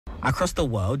Across the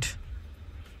world,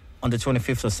 on the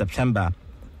 25th of September,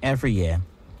 every year,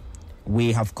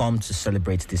 we have come to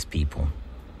celebrate these people.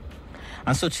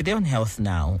 And so today on Health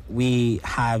Now, we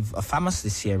have a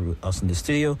pharmacist here with us in the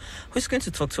studio who's going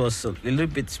to talk to us a little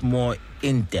bit more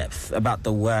in depth about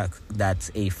the work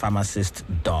that a pharmacist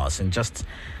does and just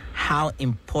how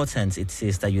important it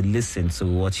is that you listen to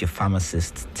what your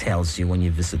pharmacist tells you when you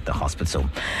visit the hospital.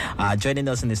 Joining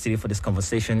us in the studio for this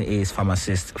conversation is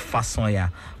pharmacist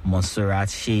Fasonya Monsurat.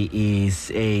 She's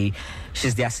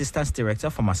the Assistant Director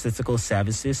of Pharmaceutical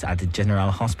Services at the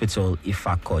General Hospital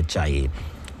Ifako-Jaye.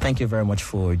 Thank you very much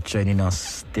for joining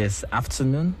us this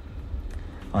afternoon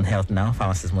on Health Now.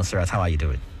 Pharmacist Monsurat, how are you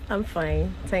doing? I'm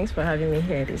fine. Thanks for having me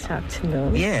here this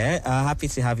afternoon. Yeah, happy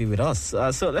to have you with us.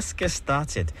 So let's get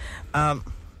started. I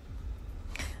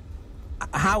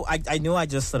know I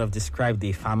just sort of described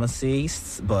the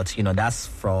pharmacists, but, that's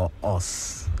for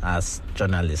us as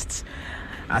journalists.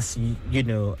 As you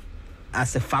know,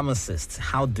 as a pharmacist,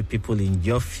 how do people in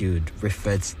your field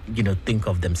think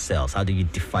of themselves? How do you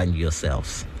define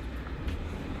yourselves?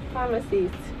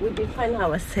 Pharmacists, we define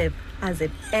ourselves as a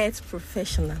health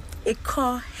professional, a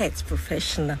core health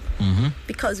professional,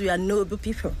 because we are noble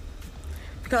people.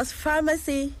 Because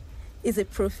pharmacy is a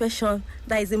profession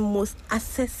that is the most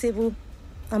accessible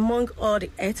among all the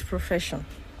health professions.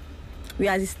 We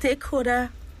are the stakeholder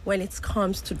when it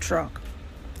comes to drug.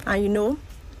 And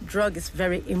drug is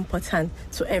very important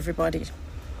to everybody.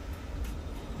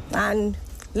 And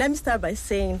let me start by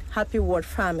saying Happy World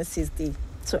Pharmacist Day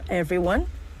to everyone.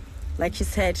 Like you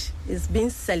said, it's being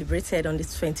celebrated on the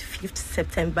 25th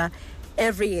September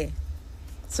every year.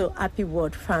 So Happy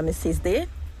World Pharmacist Day.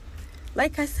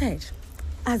 Like I said,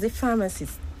 as a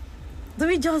pharmacist, do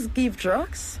we just give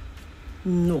drugs?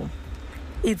 No.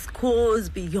 It goes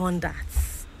beyond that.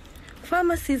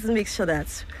 Pharmacists make sure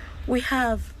that we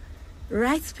have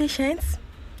right patients,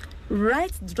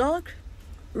 right drug,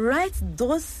 right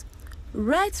dose,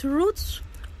 right route,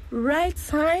 right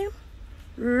time,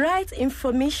 right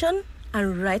information,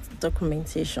 and right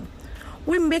documentation.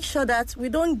 We make sure that we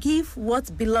don't give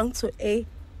what belongs to A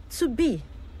to B.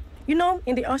 In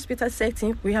the hospital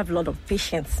setting, we have a lot of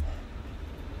patients.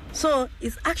 So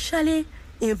it's actually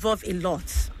involved a lot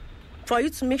for you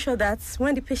to make sure that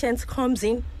when the patient comes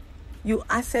in, you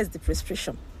assess the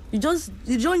prescription. You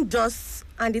don't just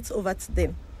hand it over to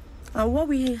them. And what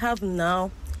we have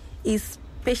now is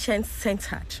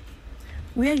patient-centered,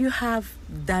 where you have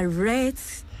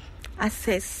direct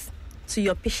access to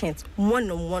your patient,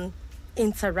 one-on-one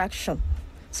interaction.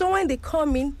 So when they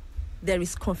come in, there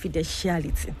is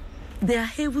confidentiality. They are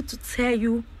able to tell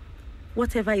you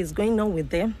whatever is going on with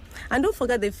them. And don't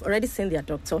forget, they've already seen their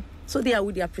doctor, so they are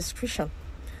with their prescription.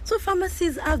 So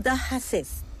pharmacies have that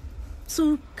access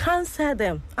to counsel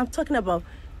them. I'm talking about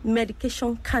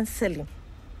medication counseling.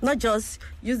 Not just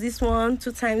use this 1,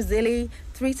 2 times daily,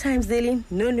 3 times daily.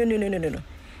 No.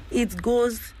 It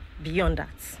goes beyond that.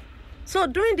 So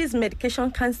during this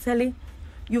medication counseling,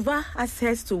 you've had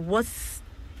access to what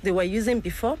they were using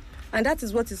before, and that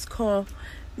is what is called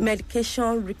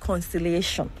medication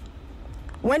reconciliation.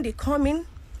 When they come in,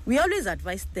 we always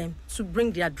advise them to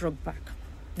bring their drug back.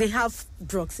 They have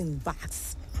drugs in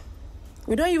bags.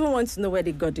 We don't even want to know where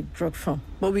they got the drug from,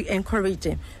 but we encourage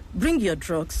them, bring your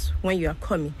drugs when you are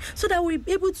coming, so that we'll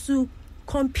be able to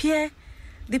compare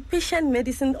the patient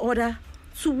medicine order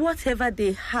to whatever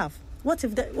they have,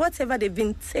 whatever they've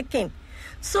been taking.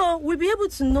 So we'll be able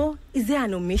to know, is there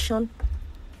an omission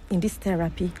in this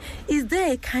therapy? Is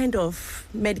there a kind of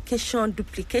medication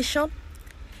duplication?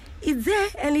 Is there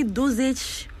any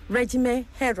dosage regimen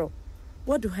error?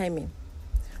 What do I mean?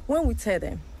 When we tell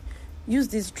them, use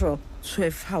this drug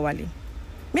 12 hourly,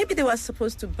 maybe they were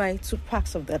supposed to buy 2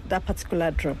 packs of that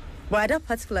particular drug, but at that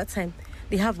particular time,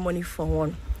 they have money for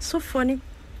one. So funny,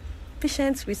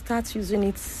 patients will start using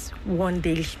it one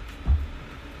daily.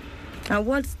 And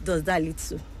what does that lead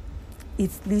to?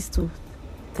 It leads to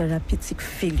therapeutic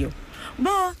failure.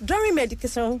 But during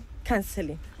medication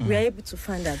counseling, we are able to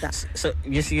find out that. So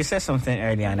you said something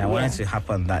earlier, and I wanted to harp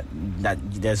on that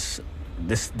there's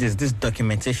this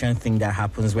documentation thing that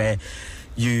happens where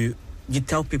you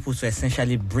tell people to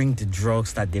essentially bring the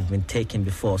drugs that they've been taking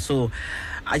before. So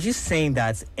are you saying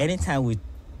that anytime we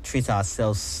treat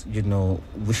ourselves,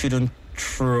 we shouldn't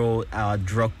throw our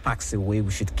drug packs away,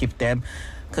 we should keep them?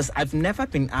 Because I've never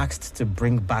been asked to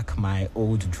bring back my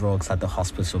old drugs at the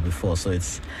hospital before, so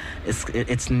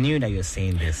it's new that you're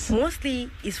saying this. Mostly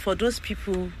it's for those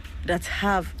people that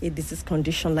have a disease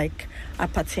condition like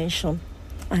hypertension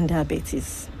and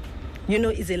diabetes.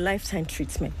 It's a lifetime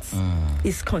treatment.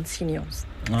 It's continuous.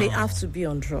 They have to be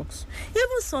on drugs.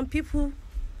 Even some people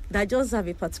that just have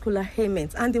a particular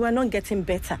ailment and they were not getting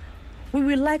better. We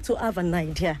would like to have an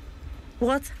idea.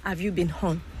 What have you been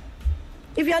on?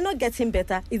 If you are not getting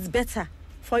better, it's better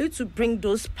for you to bring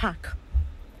those back.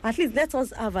 At least let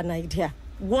us have an idea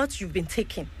what you've been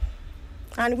taking.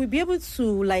 And we'll be able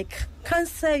to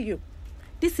counsel you.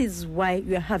 This is why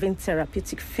you are having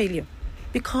therapeutic failure.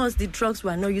 Because the drugs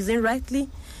we are not using rightly.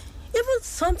 Even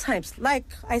sometimes, like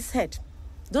I said,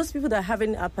 those people that are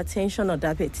having hypertension or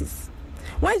diabetes,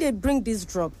 when they bring this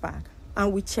drug back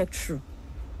and we check through,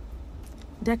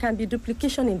 there can be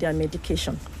duplication in their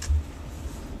medication.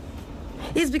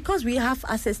 It's because we have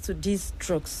access to these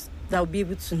drugs that we'll be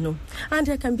able to know. And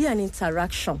there can be an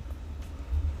interaction.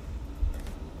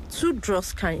 Two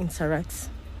drugs can interact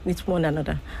with one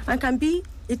another. And can be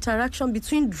interaction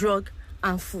between drug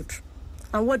and food.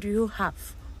 And what do you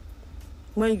have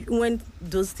when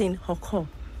those things occur?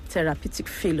 Therapeutic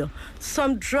failure.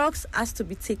 Some drugs has to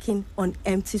be taken on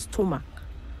empty stomach,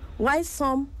 while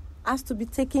some has to be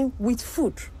taken with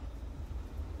food.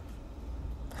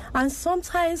 And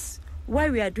sometimes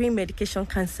while we are doing medication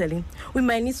counseling, we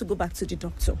might need to go back to the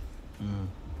doctor.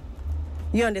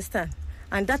 You understand?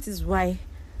 And that is why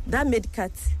that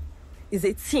medicat is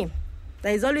a team.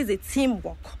 There is always a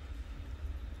teamwork.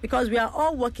 Because we are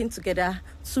all working together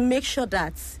to make sure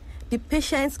that the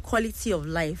patient's quality of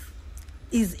life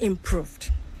is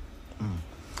improved.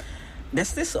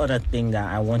 There's this other thing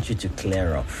that I want you to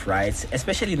clear up, right?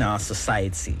 Especially in our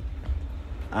society.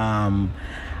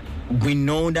 We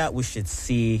know that we should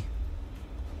see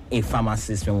a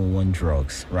pharmacist when we want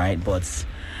drugs, right? But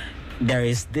there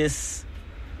is this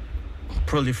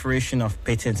proliferation of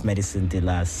patent medicine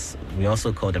dealers. We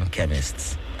also call them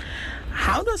chemists.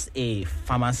 How does a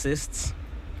pharmacist,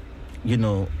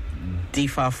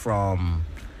 differ from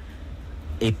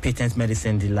a patent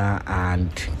medicine dealer and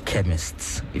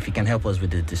chemists? If you can help us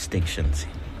with the distinctions.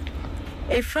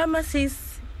 A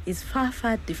pharmacist is far,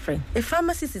 far different. A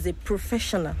pharmacist is a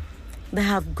professional that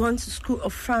have gone to school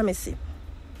of pharmacy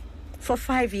for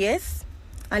 5 years.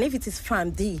 And if it is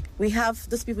PharmD, we have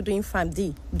those people doing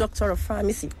PharmD, Doctor of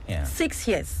Pharmacy, 6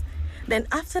 years. Then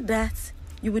after that,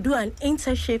 you will do an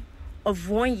internship of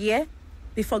 1 year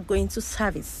before going to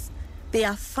service. They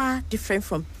are far different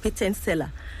from patent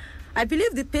seller. I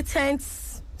believe the patent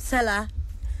seller,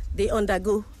 they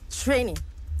undergo training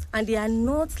and they are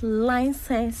not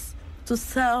licensed to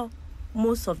sell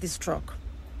most of this drug.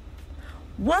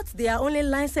 What they are only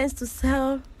licensed to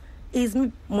sell is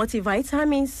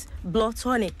multivitamins, blood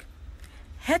tonic.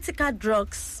 Ethical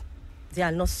drugs, they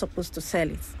are not supposed to sell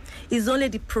it. It's only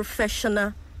the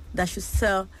professional that should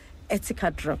sell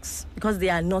ethical drugs because they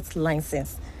are not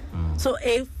licensed. So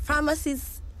a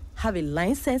pharmacist have a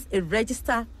license, a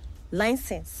registered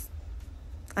license,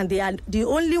 and they are the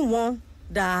only one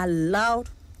that are allowed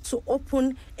to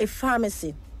open a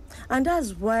pharmacy. And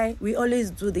that's why we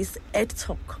always do this head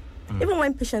talk. Even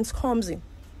when patients comes in,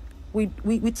 we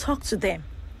talk to them.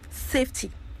 Safety,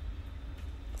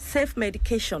 safe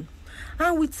medication.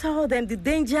 And we tell them the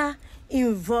danger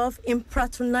involved in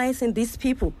patronizing these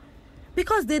people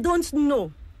because they don't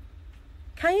know.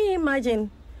 Can you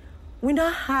imagine? We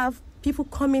now have people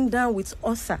coming down with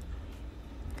ulcer.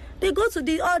 They go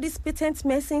to all these patent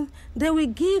medicine, they will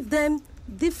give them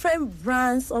different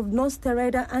brands of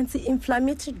non-steroidal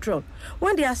anti-inflammatory drug.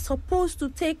 When they are supposed to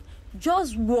take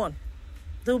just one,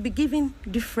 they will be given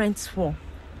different one.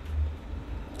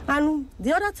 And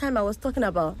the other time I was talking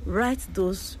about right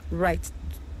dose, right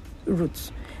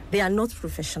route. They are not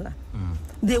professional.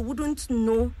 They wouldn't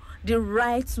know the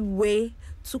right way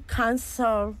to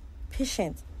counsel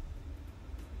patients.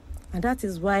 And that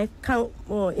is why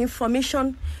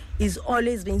information is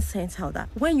always being sent out that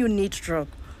when you need drug,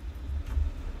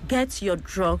 get your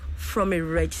drug from a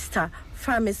registered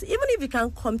pharmacy. Even if you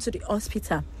can't come to the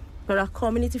hospital, there are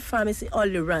community pharmacy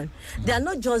all around. They are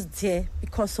not just there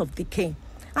because of the cane.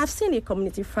 I've seen a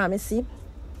community pharmacy.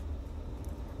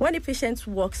 When the patient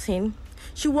walks in,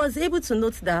 she was able to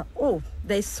note that,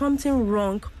 there is something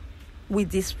wrong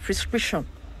with this prescription.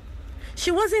 She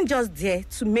wasn't just there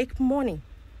to make money.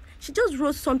 She just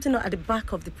wrote something at the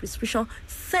back of the prescription,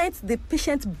 sent the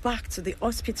patient back to the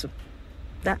hospital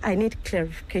that I need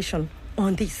clarification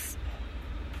on this.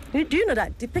 Do you know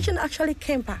that the patient actually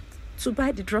came back to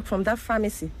buy the drug from that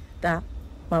pharmacy? That,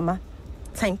 Mama,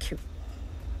 thank you.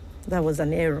 That was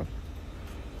an error.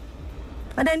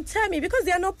 And then tell me, because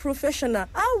they are not professional,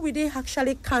 how will they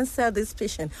actually counsel this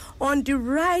patient on the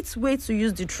right way to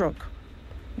use the drug?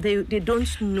 They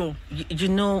don't know.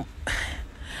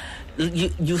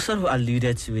 You sort of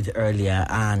alluded to it earlier,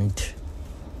 and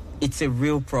it's a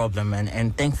real problem.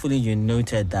 And thankfully you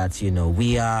noted that,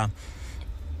 we are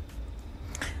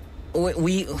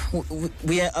we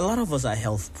are, a lot of us are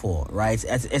health poor, right?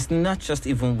 It's not just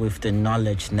even with the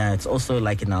knowledge now, it's also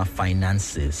like in our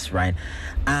finances, right?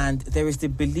 And there is the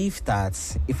belief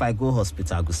that if I go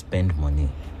hospital, I go spend money,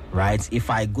 right? If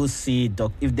I go see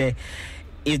if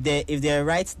they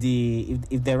write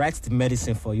the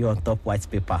medicine for you on top white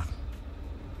paper,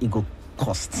 it go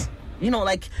cost.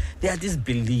 Like there are these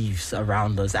beliefs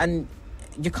around us, and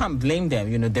you can't blame them.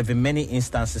 There have been many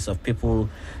instances of people,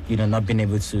 not being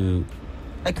able to,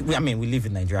 we live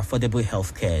in Nigeria. Affordable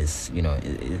healthcare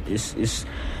is,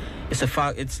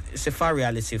 it's a far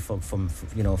reality from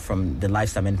the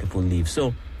lifestyle many people live.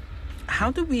 So,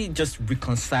 how do we just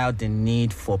reconcile the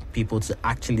need for people to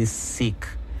actually seek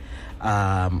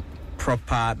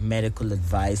proper medical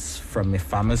advice from a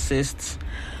pharmacist,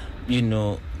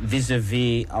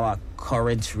 vis-a-vis our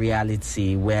current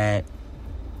reality where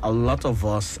a lot of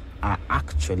us are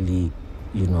actually,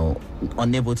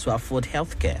 unable to afford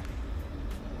healthcare?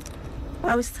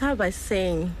 I will start by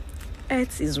saying,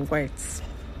 earth is worth.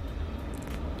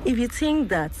 If you think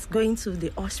that going to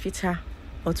the hospital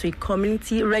or to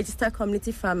a registered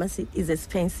community pharmacy is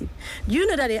expensive, do you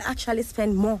know that they actually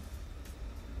spend more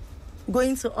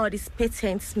going to all this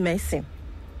patent medicine?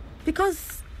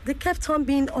 Because they kept on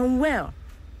being unwell.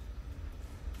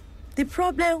 The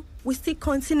problem will still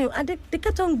continue, and they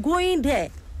kept on going there.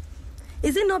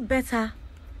 Is it not better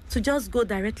to just go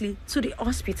directly to the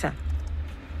hospital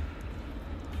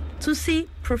to see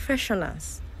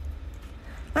professionals?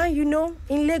 And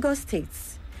in Lagos State,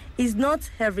 it's not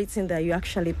everything that you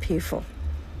actually pay for.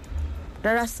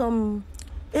 There are some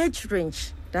age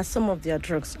range that some of their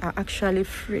drugs are actually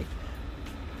free.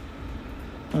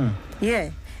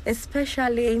 Yeah,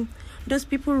 especially those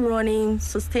people running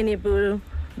sustainable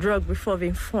drug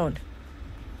revolving fund.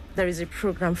 There is a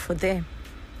program for them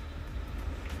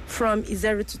from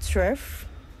 0 to 12,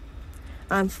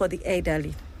 and for the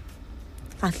elderly,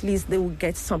 at least they will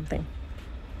get something.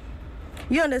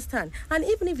 You understand? And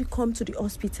even if you come to the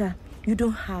hospital, you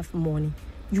don't have money,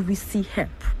 you will see help.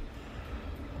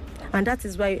 And that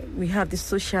is why we have the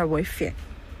social welfare.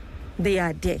 They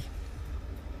are there.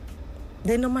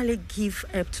 They normally give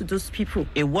help to those people.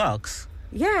 It works.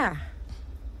 Yeah.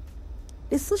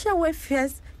 The social welfare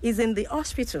is in the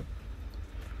hospital.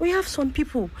 We have some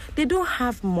people, they don't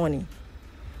have money,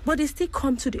 but they still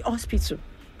come to the hospital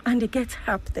and they get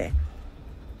help there.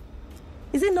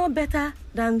 Is it not better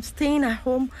than staying at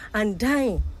home and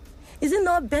dying? Is it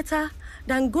not better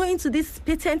than going to this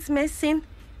patent medicine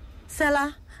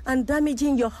seller and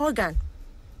damaging your organ?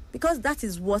 Because that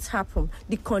is what happened.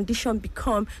 The condition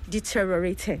become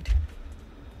deteriorated.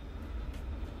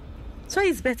 So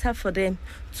it's better for them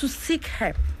to seek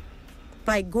help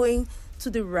by going to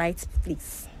the right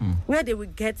place, where they will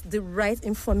get the right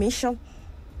information,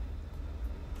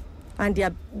 and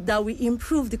that will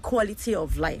improve the quality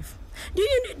of life. Do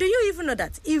you even know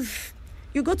that if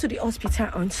you go to the hospital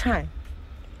on time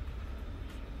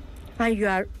and you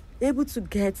are able to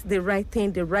get the right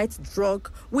thing, the right drug,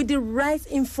 with the right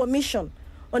information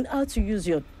on how to use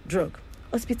your drug,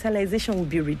 hospitalization will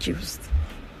be reduced.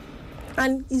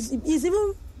 And it's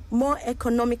even more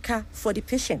economical for the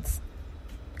patients.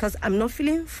 Because I'm not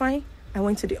feeling fine, I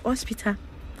went to the hospital,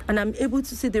 and I'm able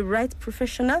to see the right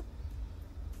professional.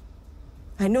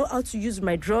 I know how to use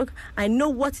my drug. I know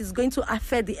what is going to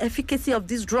affect the efficacy of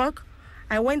this drug.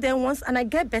 I went there once and I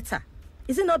get better.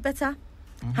 Is it not better?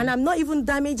 And I'm not even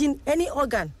damaging any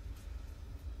organ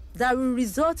that will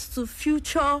result to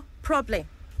future problem.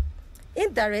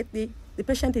 Indirectly, the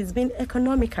patient is being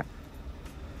economical.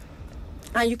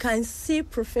 And you can see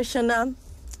professional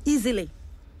easily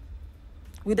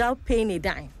without paying a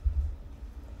dime.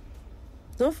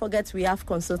 Don't forget we have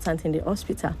consultant in the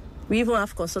hospital. We even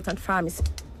have consultant pharmacy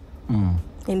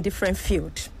in different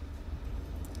fields.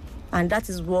 And that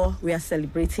is what we are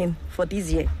celebrating for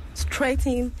this year.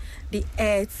 Strengthening the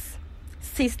health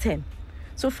system.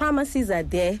 So pharmacies are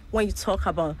there when you talk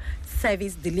about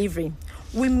service delivery.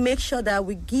 We make sure that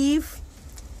we give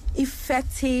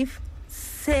effective,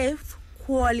 safe,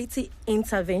 quality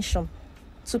intervention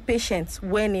to patients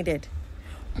when needed.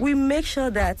 We make sure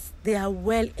that they are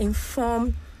well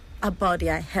informed about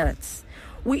their health.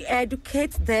 We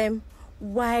educate them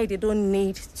why they don't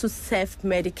need to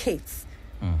self-medicate.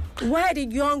 Why the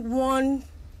young one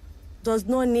does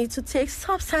not need to take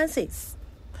substances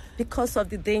because of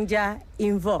the danger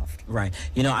involved. Right.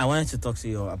 I wanted to talk to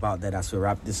you about that as we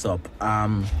wrap this up.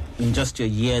 In just your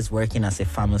years working as a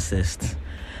pharmacist,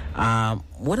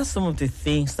 what are some of the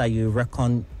things that you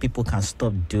reckon people can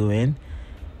stop doing,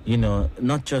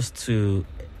 not just to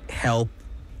help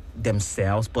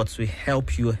themselves, but to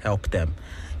help you help them.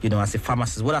 As a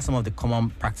pharmacist, what are some of the common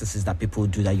practices that people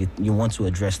do that you want to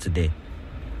address today?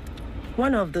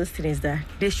 One of those things is that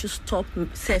they should stop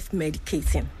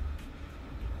self-medicating.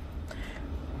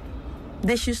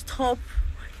 They should stop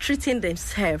treating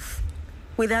themselves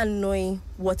without knowing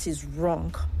what is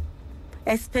wrong,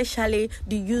 especially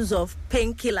the use of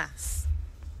painkillers,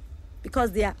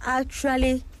 because they are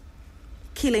actually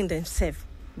killing themselves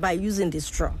by using these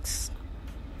drugs.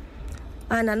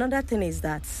 And another thing is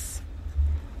that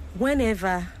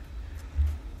whenever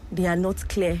they are not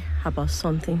clear about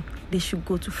something, they should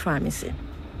go to pharmacy.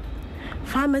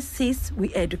 Pharmacists will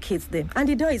educate them, and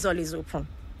the door is always open.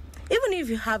 Even if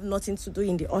you have nothing to do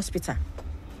in the hospital,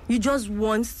 you just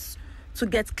want to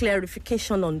get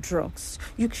clarification on drugs,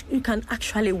 you can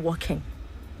actually walk in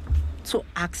to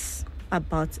ask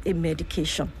about a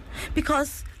medication.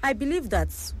 Because I believe that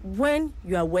when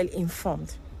you are well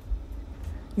informed,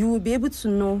 you will be able to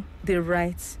know the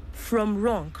right from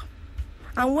wrong.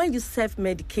 And when you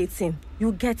self-medicating,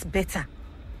 you get better.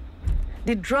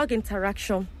 The drug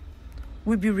interaction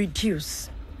will be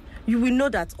reduced. You will know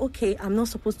that, okay, I'm not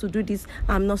supposed to do this,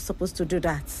 I'm not supposed to do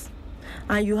that.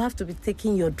 And you have to be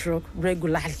taking your drug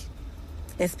regularly,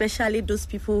 especially those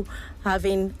people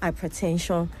having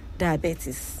hypertension,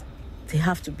 diabetes. They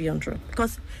have to be on drug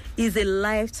because it's a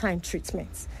lifetime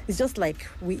treatment. It's just like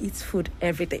we eat food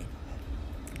every day.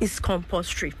 It's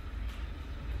compulsory.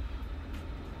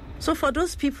 So for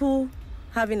those people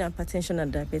having hypertension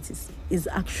and diabetes, is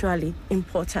actually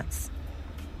important.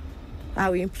 I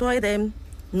will employ them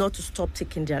not to stop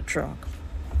taking their drug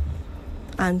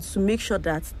and to make sure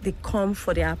that they come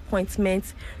for their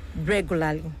appointments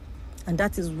regularly. And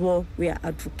that is what we are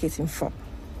advocating for.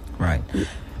 Right.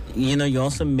 You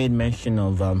also made mention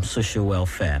of social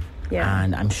welfare. Yeah.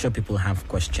 And I'm sure people have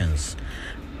questions.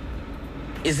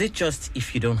 Is it just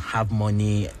if you don't have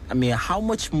money? I mean, how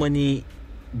much money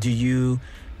do you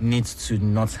need to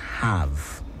not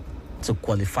have to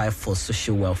qualify for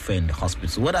social welfare in the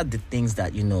hospital? What are the things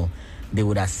that, they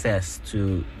would assess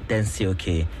to then say,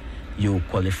 okay, you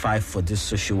qualify for this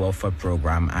social welfare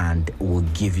program and we'll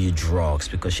give you drugs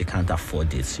because you can't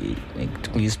afford it?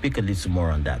 Can you speak a little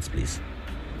more on that, please?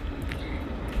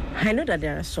 I know that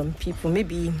there are some people,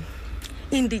 maybe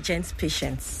indigent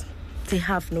patients, they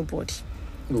have nobody.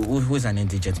 Who is an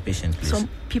indigent patient, please? Some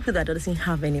people that doesn't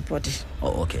have anybody.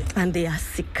 Oh, okay. And they are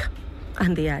sick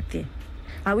and they are there.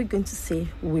 Are we going to say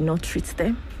we will not treat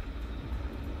them?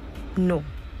 No.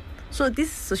 So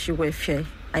this social welfare,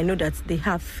 I know that they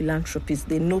have philanthropists,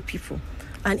 they know people.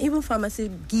 And even pharmacies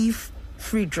give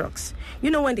free drugs.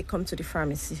 When they come to the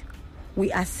pharmacy,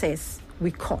 we assess,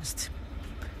 we cost.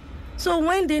 So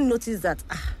when they notice that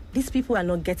these people are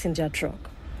not getting their drug,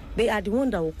 they are the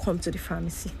one that will come to the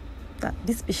pharmacy, that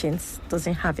this patient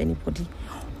doesn't have anybody.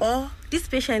 Or this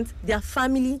patient, their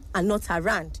family are not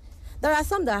around. There are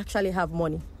some that actually have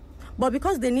money. But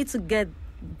because they need to get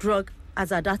drug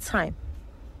as at that time,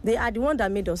 they are the one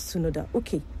that made us to know that,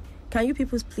 okay, can you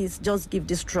people please just give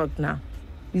this drug now?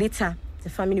 Later, the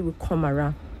family will come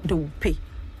around, they will pay.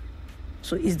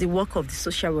 So it's the work of the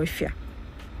social welfare,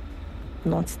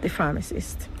 not the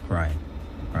pharmacist. Right.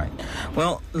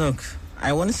 Well, look,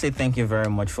 I want to say thank you very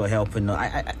much for helping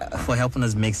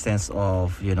us make sense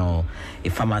of, a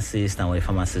pharmacist and what a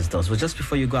pharmacist does. But just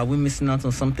before you go, are we missing out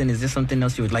on something? Is there something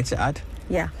else you would like to add?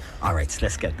 Yeah. All right,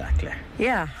 let's get that clear.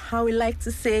 Yeah, I would like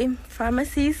to say,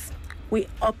 pharmacists, we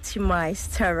optimize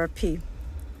therapy.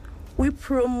 We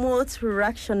promote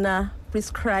rational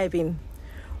prescribing.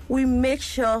 We make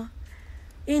sure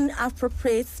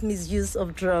inappropriate misuse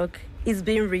of drug is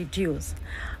being reduced.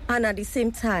 And at the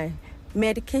same time,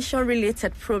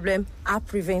 medication-related problems are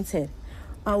prevented.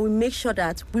 And we make sure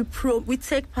that we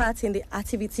take part in the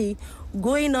activity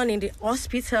going on in the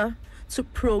hospital to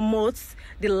promote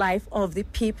the life of the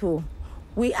people.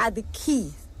 We are the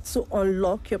key to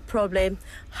unlock your problem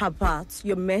about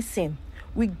your medicine.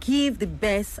 We give the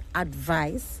best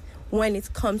advice when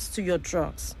it comes to your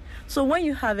drugs. So when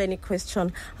you have any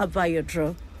question about your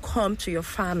drug, come to your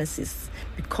pharmacist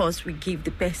because we give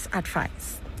the best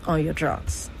advice on your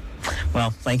drugs. Well,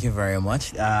 thank you very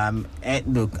much.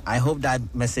 Look, I hope that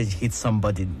message hits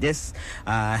somebody. This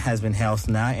has been Health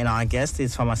Now, and our guest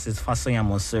is pharmacist Fasoya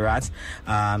Monserrat.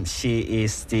 She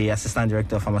is the Assistant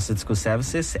Director of Pharmaceutical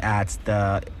Services at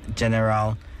the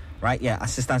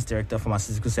Assistant Director of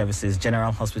Pharmaceutical Services,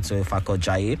 General Hospital Ifako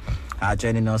Jaye,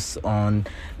 joining us on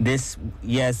this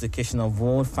year's occasion of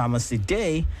World Pharmacy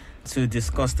Day to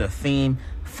discuss the theme,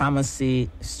 Pharmacy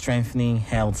Strengthening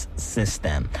Health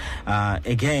System.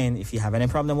 Again, if you have any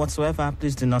problem whatsoever,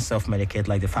 please do not self-medicate.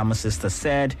 Like the pharmacist has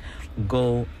said,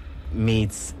 go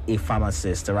meet a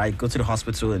pharmacist. All right, go to the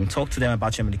hospital and talk to them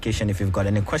about your medication. If you've got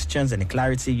any questions, any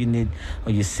clarity you need,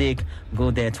 or you're sick,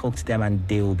 go there, talk to them, and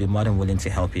they will be more than willing to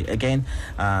help you. Again,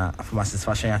 Pharmacist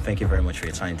Fashion, thank you very much for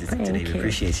your time today. We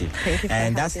appreciate it. Thank you for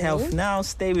and that's having Health me. Now.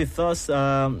 Stay with us.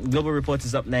 Global Report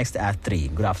is up next at 3.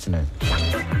 Good afternoon.